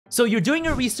So you're doing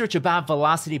your research about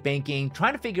velocity banking,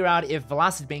 trying to figure out if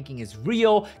velocity banking is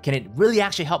real, can it really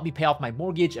actually help me pay off my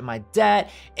mortgage and my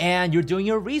debt? And you're doing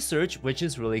your research, which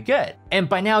is really good. And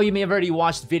by now you may have already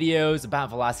watched videos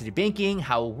about velocity banking,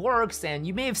 how it works, and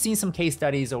you may have seen some case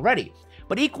studies already.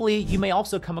 But equally, you may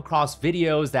also come across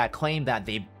videos that claim that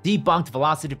they debunked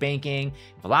velocity banking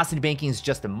is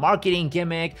just a marketing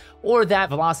gimmick, or that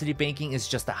velocity banking is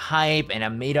just a hype and a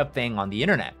made-up thing on the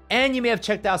internet. And you may have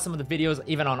checked out some of the videos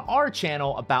even on our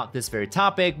channel about this very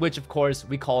topic, which of course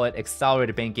we call it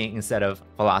accelerated banking instead of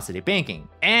velocity banking.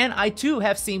 And I too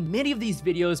have seen many of these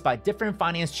videos by different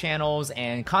finance channels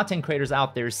and content creators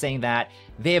out there saying that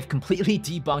they have completely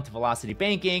debunked velocity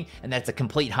banking and that's a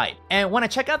complete hype. And when I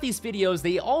check out these videos,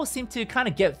 they all seem to kind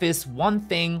of get this one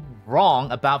thing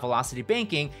wrong about velocity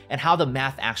banking and how the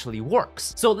math actually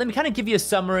works. So let me kind of give you a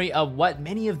summary of what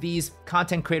many of these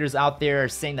content creators out there are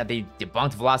saying that they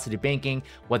debunked velocity banking,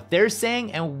 what they're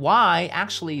saying, and why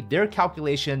actually their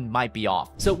calculation might be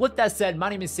off. So with that said, my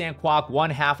name is Sam Kwok, one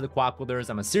half of the Kwok Brothers.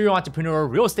 I'm a serial entrepreneur,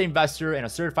 real estate investor, and a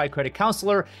certified credit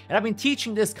counselor. And I've been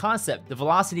teaching this concept, the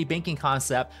velocity banking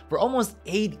concept, for almost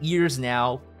 8 years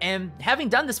now. And having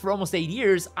done this for almost 8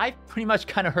 years, I've pretty much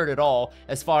kind of heard it all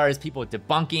as far as people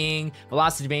debunking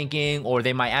velocity banking, or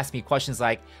they might ask me questions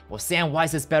like, well, Sam, why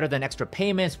is this better than extra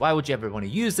payments? Why would you ever want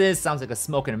to use this? Sounds like a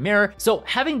smoke and a mirror. So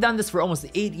having done this for almost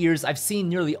 8 years, I've seen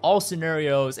nearly all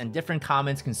scenarios and different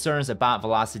comments, concerns about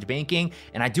velocity banking.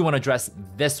 And I do want to address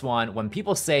this one when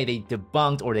people say they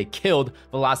debunked or they killed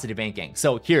velocity banking.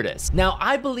 So here it is. Now,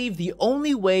 I believe the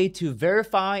only way to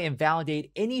verify and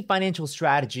validate any financial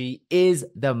strategy is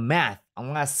the math,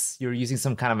 unless you're using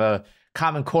some kind of a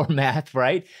Common Core math,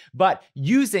 right? But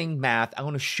using math, I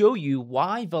want to show you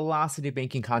why velocity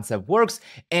banking concept works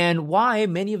and why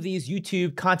many of these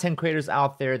YouTube content creators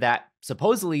out there that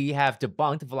supposedly have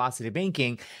debunked velocity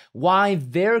banking, why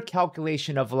their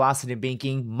calculation of velocity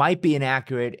banking might be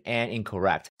inaccurate and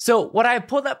incorrect. So what I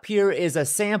pulled up here is a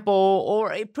sample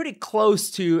or a pretty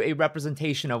close to a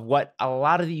representation of what a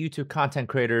lot of the YouTube content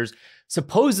creators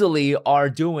supposedly are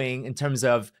doing in terms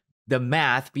of the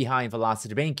math behind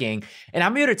velocity banking. And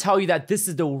I'm here to tell you that this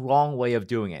is the wrong way of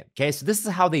doing it. Okay, so this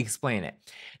is how they explain it.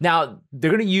 Now,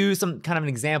 they're going to use some kind of an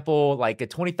example like a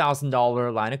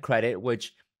 $20,000 line of credit,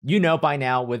 which you know by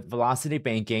now with velocity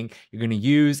banking, you're going to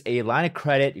use a line of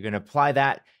credit. You're going to apply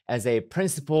that as a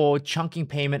principal chunking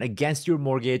payment against your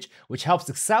mortgage, which helps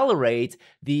accelerate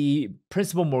the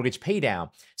principal mortgage paydown.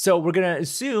 So we're going to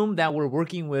assume that we're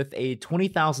working with a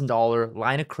 $20,000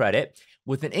 line of credit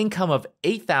with an income of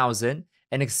 $8,000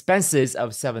 and expenses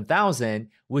of $7,000,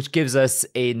 which gives us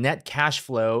a net cash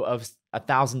flow of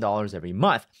 $1,000 every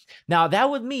month. Now,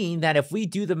 that would mean that if we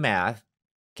do the math,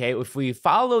 okay, if we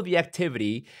follow the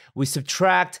activity, we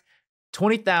subtract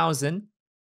 $20,000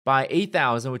 by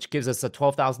 $8,000, which gives us a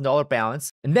 $12,000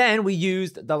 balance. And then we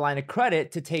used the line of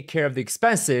credit to take care of the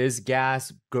expenses,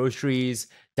 gas, groceries,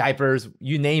 diapers,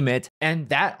 you name it. And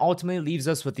that ultimately leaves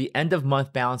us with the end of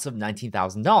month balance of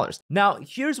 $19,000. Now,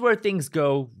 here's where things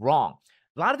go wrong.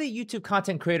 A lot of the YouTube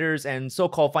content creators and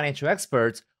so-called financial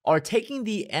experts are taking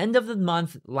the end of the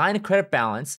month line of credit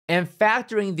balance and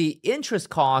factoring the interest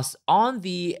costs on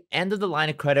the end of the line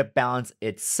of credit balance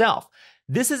itself.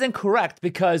 This is incorrect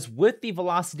because with the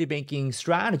velocity banking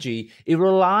strategy, it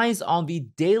relies on the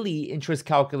daily interest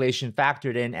calculation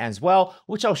factored in as well,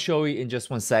 which I'll show you in just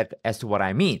one sec as to what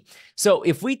I mean. So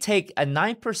if we take a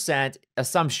 9%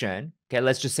 assumption, okay,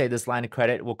 let's just say this line of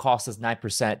credit will cost us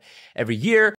 9% every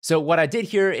year. So what I did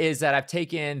here is that I've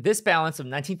taken this balance of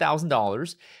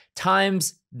 $19,000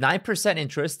 times 9%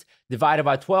 interest divided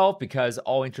by 12 because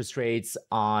all interest rates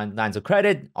on lines of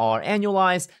credit are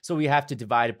annualized. So we have to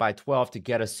divide it by 12 to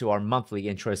get us to our monthly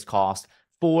interest cost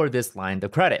for this line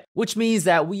of credit, which means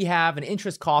that we have an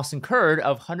interest cost incurred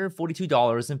of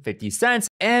 $142.50.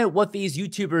 And what these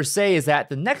YouTubers say is that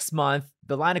the next month,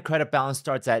 the line of credit balance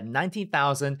starts at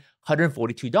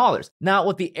 $19,142. Now,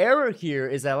 what the error here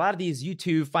is that a lot of these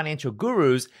YouTube financial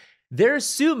gurus, they're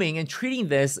assuming and treating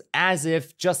this as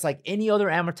if just like any other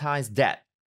amortized debt,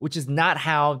 which is not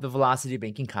how the velocity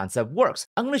banking concept works.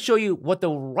 I'm going to show you what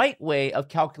the right way of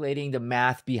calculating the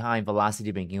math behind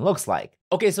velocity banking looks like.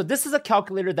 Okay, so this is a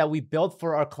calculator that we built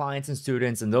for our clients and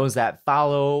students and those that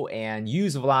follow and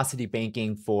use velocity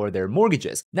banking for their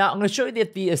mortgages. Now, I'm going to show you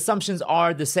that the assumptions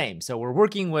are the same. So we're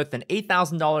working with an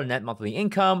 $8,000 net monthly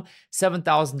income,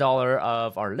 $7,000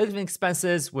 of our living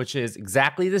expenses, which is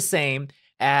exactly the same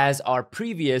as our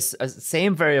previous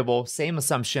same variable, same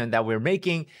assumption that we're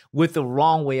making with the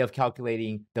wrong way of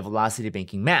calculating the velocity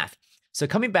banking math. So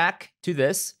coming back to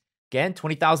this, again,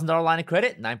 $20,000 line of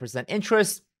credit, 9%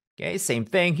 interest. Okay, same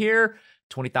thing here.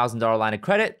 $20,000 line of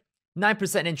credit,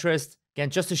 9% interest. Again,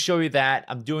 just to show you that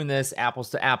I'm doing this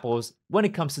apples to apples when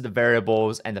it comes to the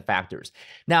variables and the factors.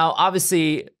 Now,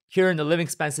 obviously, here in the living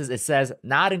expenses, it says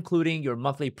not including your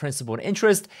monthly principal and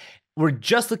interest. We're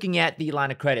just looking at the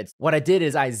line of credits. What I did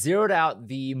is I zeroed out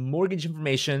the mortgage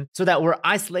information so that we're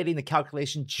isolating the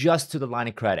calculation just to the line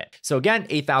of credit. So again,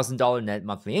 $8,000 net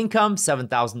monthly income,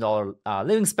 $7,000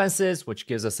 living expenses, which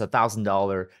gives us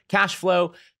 $1,000 cash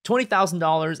flow.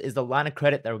 $20,000 is the line of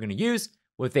credit that we're gonna use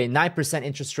with a 9%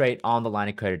 interest rate on the line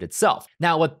of credit itself.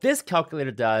 Now, what this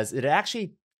calculator does, it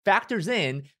actually factors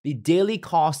in the daily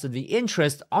cost of the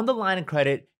interest on the line of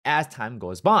credit as time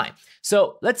goes by.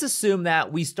 So let's assume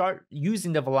that we start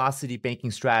using the velocity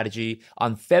banking strategy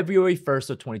on February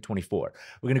 1st of 2024.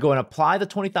 We're gonna go and apply the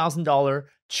 $20,000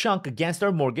 chunk against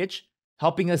our mortgage,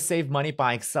 helping us save money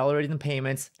by accelerating the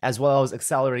payments as well as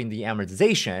accelerating the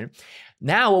amortization.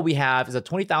 Now what we have is a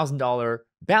 $20,000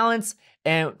 balance,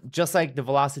 and just like the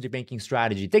velocity banking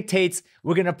strategy dictates,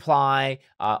 we're gonna apply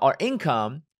our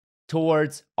income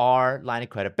towards our line of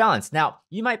credit balance. Now,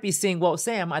 you might be saying, well,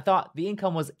 Sam, I thought the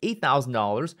income was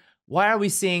 $8,000. Why are we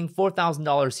seeing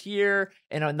 $4,000 here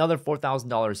and another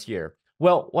 $4,000 here?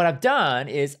 Well, what I've done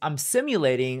is I'm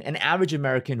simulating an average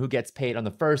American who gets paid on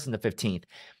the 1st and the 15th.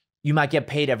 You might get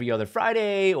paid every other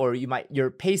Friday, or your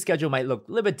pay schedule might look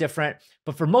a little bit different.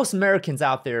 But for most Americans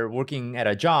out there working at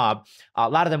a job, a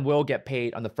lot of them will get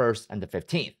paid on the 1st and the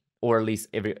 15th, or at least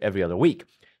every other week.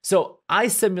 So I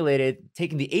simulated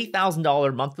taking the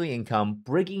 $8,000 monthly income,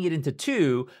 breaking it into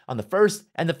two on the 1st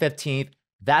and the 15th.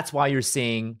 That's why you're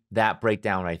seeing that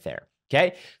breakdown right there,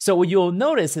 okay? So what you'll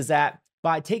notice is that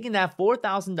by taking that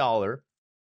 $4,000, let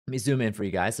me zoom in for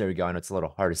you guys. There we go. I know it's a little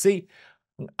hard to see.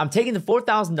 I'm taking the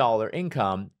 $4,000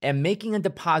 income and making a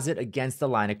deposit against the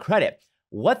line of credit.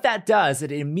 What that does,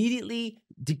 it immediately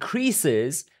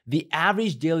decreases the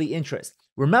average daily interest.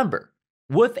 Remember,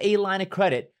 with a line of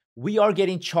credit, we are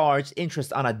getting charged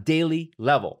interest on a daily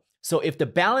level. So if the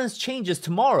balance changes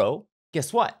tomorrow,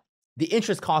 guess what? The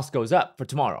interest cost goes up for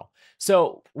tomorrow.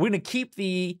 So we're gonna keep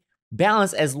the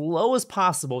balance as low as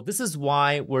possible. This is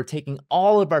why we're taking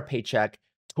all of our paycheck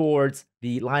towards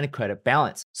the line of credit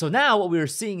balance. So now what we're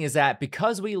seeing is that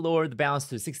because we lowered the balance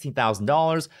to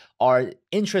 $16,000, our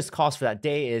interest cost for that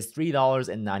day is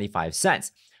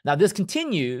 $3.95. Now this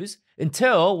continues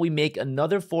until we make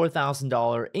another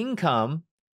 $4,000 income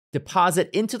deposit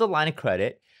into the line of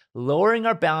credit, lowering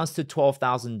our balance to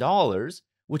 $12,000,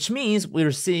 which means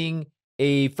we're seeing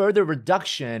a further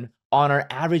reduction on our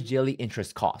average daily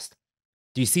interest cost.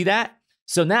 Do you see that?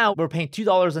 So now we're paying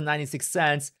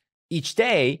 $2.96 each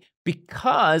day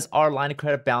because our line of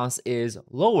credit balance is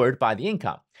lowered by the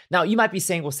income. Now, you might be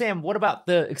saying, well, Sam, what about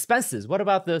the expenses? What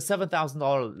about the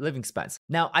 $7,000 living expense?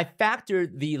 Now, I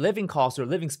factored the living costs or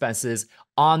living expenses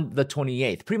on the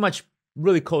 28th, pretty much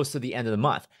really close to the end of the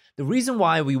month. The reason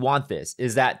why we want this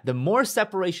is that the more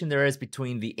separation there is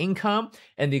between the income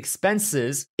and the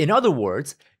expenses, in other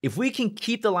words, if we can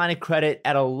keep the line of credit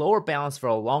at a lower balance for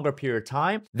a longer period of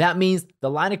time, that means the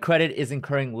line of credit is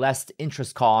incurring less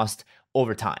interest cost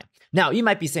over time. Now, you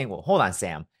might be saying, well, hold on,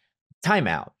 Sam, time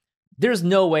out. There's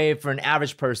no way for an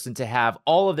average person to have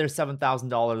all of their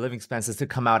 $7,000 living expenses to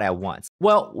come out at once.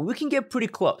 Well, we can get pretty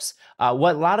close.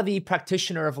 What a lot of the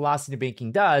practitioner of velocity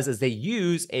banking does is they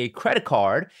use a credit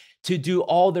card to do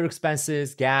all their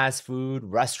expenses, gas, food,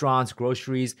 restaurants,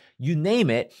 groceries, you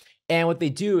name it. And what they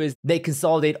do is they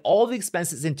consolidate all the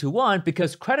expenses into one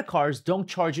because credit cards don't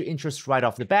charge you interest right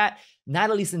off the bat, not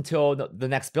at least until the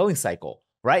next billing cycle.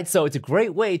 Right? So it's a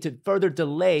great way to further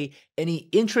delay any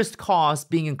interest costs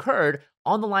being incurred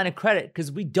on the line of credit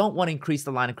because we don't want to increase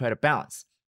the line of credit balance.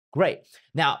 Great.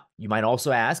 Now, you might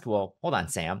also ask, well, hold on,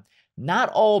 Sam, not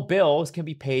all bills can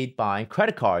be paid by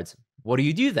credit cards. What do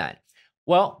you do then?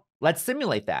 Well, let's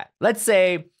simulate that. Let's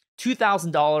say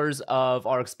 $2,000 of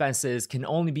our expenses can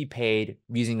only be paid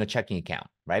using a checking account,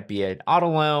 right? Be it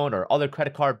auto loan or other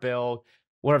credit card bill,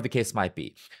 whatever the case might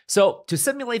be. So to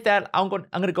simulate that, I'm going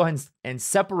to go ahead and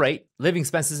separate living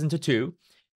expenses into two,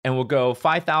 and we'll go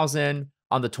 $5,000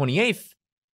 on the 28th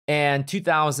and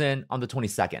 $2,000 on the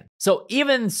 22nd. So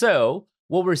even so,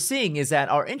 what we're seeing is that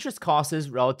our interest cost is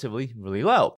relatively really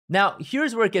low. Now,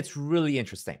 here's where it gets really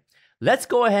interesting. Let's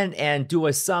go ahead and do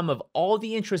a sum of all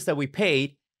the interest that we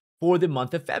paid for the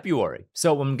month of February.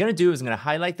 So what I'm going to do is I'm going to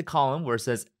highlight the column where it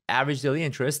says average daily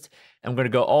interest. I'm going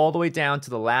to go all the way down to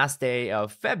the last day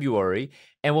of February.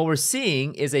 And what we're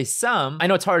seeing is a sum. I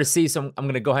know it's hard to see, so I'm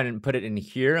going to go ahead and put it in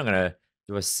here. I'm going to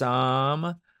do a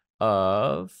sum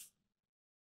of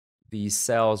these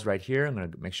cells right here. I'm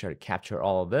going to make sure to capture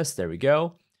all of this. There we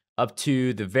go. Up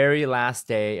to the very last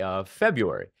day of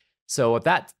February. So what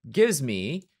that gives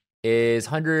me is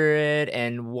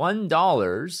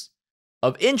 $101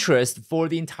 of interest for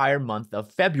the entire month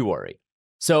of February.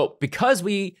 So because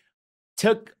we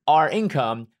took our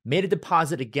income, made a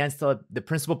deposit against the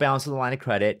principal balance of the line of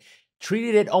credit,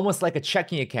 treated it almost like a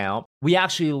checking account, we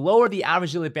actually lowered the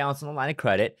average daily balance on the line of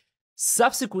credit.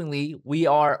 Subsequently, we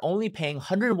are only paying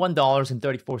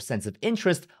 $101.34 of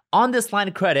interest on this line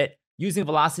of credit using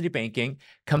Velocity Banking,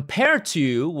 compared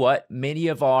to what many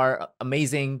of our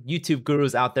amazing YouTube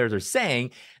gurus out there are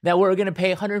saying, that we're going to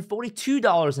pay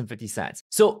 $142.50.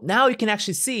 So now you can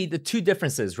actually see the two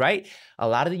differences, right? A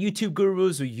lot of the YouTube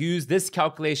gurus who use this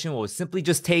calculation will simply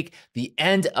just take the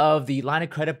end of the line of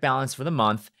credit balance for the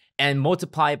month and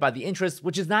multiply it by the interest,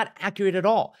 which is not accurate at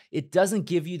all. It doesn't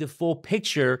give you the full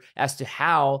picture as to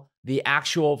how the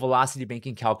actual Velocity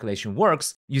Banking calculation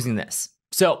works using this.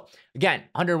 So again,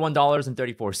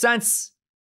 $101.34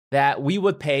 that we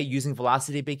would pay using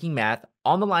Velocity Banking math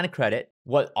on the line of credit.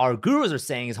 What our gurus are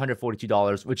saying is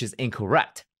 $142, which is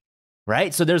incorrect,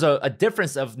 right? So there's a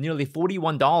difference of nearly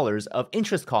 $41 of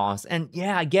interest costs. And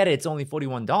yeah, I get it, it's only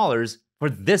 $41 for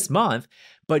this month,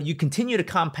 but you continue to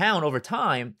compound over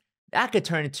time, that could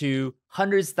turn into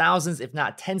hundreds, thousands, if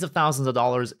not tens of thousands of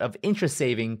dollars of interest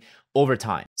saving over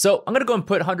time. So I'm gonna go and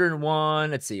put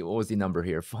 101, let's see, what was the number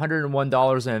here?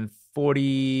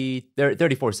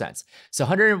 $101.34. So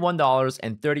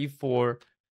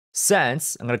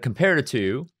 $101.34, I'm gonna compare the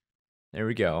two. There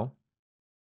we go.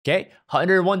 Okay,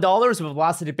 $101 of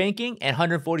Velocity Banking and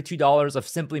 $142 of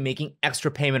simply making extra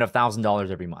payment of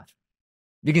 $1,000 every month.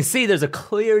 You can see there's a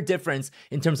clear difference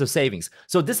in terms of savings.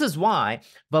 So this is why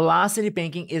Velocity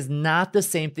Banking is not the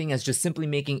same thing as just simply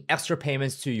making extra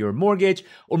payments to your mortgage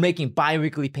or making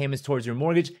bi-weekly payments towards your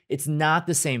mortgage. It's not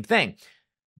the same thing.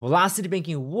 Velocity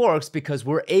Banking works because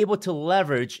we're able to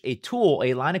leverage a tool,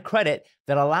 a line of credit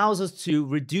that allows us to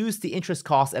reduce the interest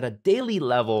costs at a daily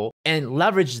level and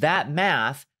leverage that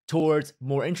math towards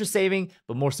more interest saving,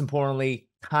 but most importantly,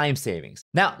 time savings.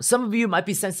 Now, some of you might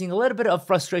be sensing a little bit of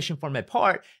frustration from my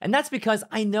part, and that's because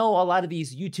I know a lot of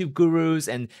these YouTube gurus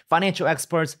and financial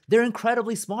experts, they're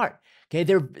incredibly smart. Okay,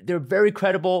 they're very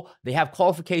credible, they have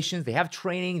qualifications, they have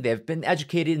training, they've been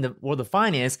educated in the world of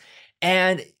finance,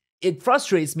 and it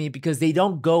frustrates me because they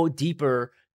don't go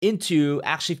deeper into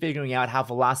actually figuring out how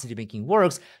Velocity Banking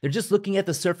works. They're just looking at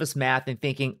the surface math and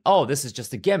thinking, oh, this is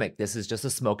just a gimmick. This is just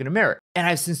a smoke and a mirror. And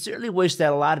I sincerely wish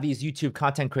that a lot of these YouTube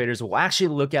content creators will actually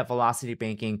look at Velocity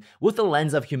Banking with the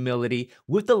lens of humility,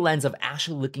 with the lens of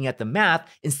actually looking at the math,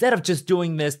 instead of just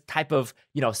doing this type of,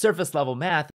 surface level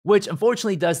math, which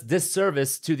unfortunately does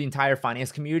disservice to the entire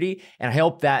finance community. And I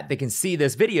hope that they can see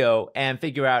this video and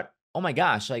figure out, oh my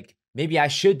gosh, maybe I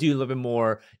should do a little bit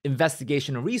more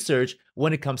investigation and research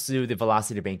when it comes to the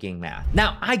Velocity Banking math.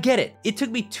 Now, I get it. It took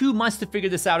me 2 months to figure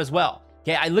this out as well.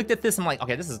 Okay, I looked at this, I'm like,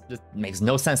 okay, this makes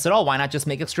no sense at all. Why not just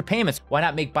make extra payments? Why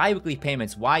not make bi-weekly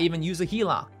payments? Why even use a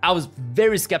HELOC? I was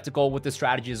very skeptical with this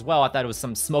strategy as well. I thought it was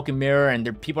some smoke and mirror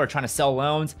and people are trying to sell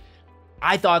loans.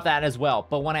 I thought that as well,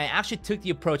 but when I actually took the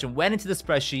approach and went into the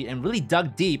spreadsheet and really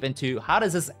dug deep into how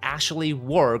does this actually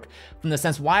work, from the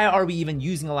sense, why are we even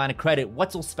using a line of credit?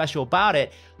 What's so special about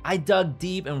it? I dug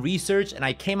deep and researched, and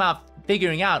I came out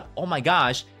figuring out, oh my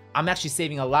gosh, I'm actually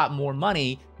saving a lot more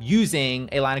money using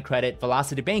a line of credit,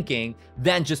 Velocity Banking,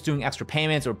 than just doing extra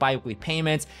payments or bi-weekly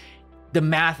payments. The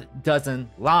math doesn't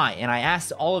lie. And I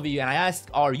asked all of you, and I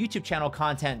asked our YouTube channel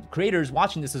content creators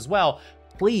watching this as well,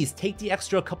 please take the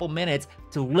extra couple minutes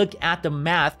to look at the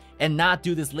math and not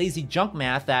do this lazy junk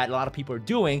math that a lot of people are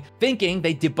doing, thinking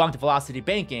they debunked Velocity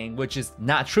Banking, which is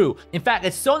not true. In fact,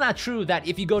 it's so not true that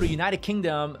if you go to United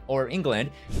Kingdom or England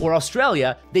or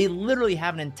Australia, they literally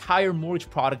have an entire mortgage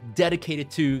product dedicated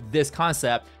to this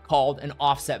concept called an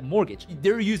offset mortgage.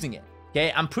 They're using it.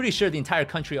 Okay, I'm pretty sure the entire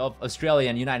country of Australia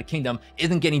and United Kingdom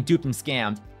isn't getting duped and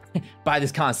scammed by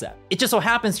this concept. It just so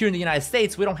happens here in the United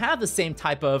States, we don't have the same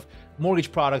type of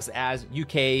mortgage products as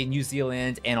UK, New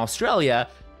Zealand, and Australia.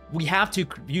 We have to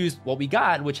use what we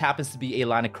got, which happens to be a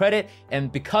line of credit.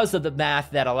 And because of the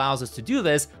math that allows us to do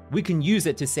this, we can use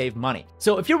it to save money.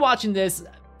 So if you're watching this,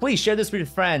 please share this with your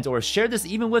friends, or share this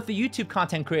even with the YouTube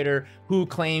content creator who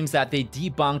claims that they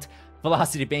debunked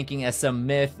Velocity Banking as some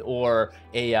myth or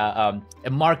a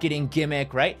marketing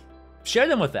gimmick, right? Share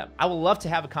them with them. I would love to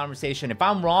have a conversation. If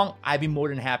I'm wrong, I'd be more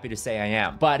than happy to say I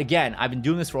am. But again, I've been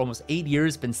doing this for almost 8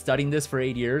 years, been studying this for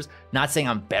 8 years, not saying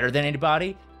I'm better than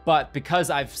anybody, but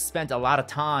because I've spent a lot of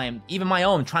time, even my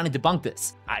own, trying to debunk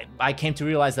this, I came to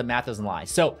realize that math doesn't lie.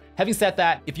 So having said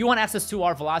that, if you want access to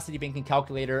our Velocity Banking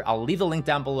calculator, I'll leave the link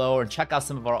down below, and check out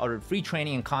some of our other free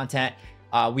training and content.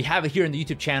 We have it here in the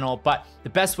YouTube channel, but the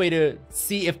best way to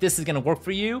see if this is gonna work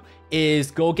for you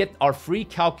is go get our free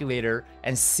calculator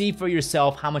and see for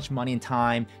yourself how much money and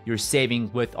time you're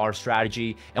saving with our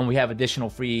strategy. And we have additional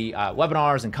free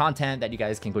webinars and content that you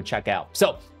guys can go check out.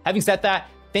 So having said that,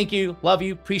 thank you, love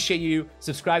you, appreciate you.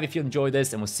 Subscribe if you enjoyed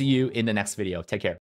this, and we'll see you in the next video. Take care.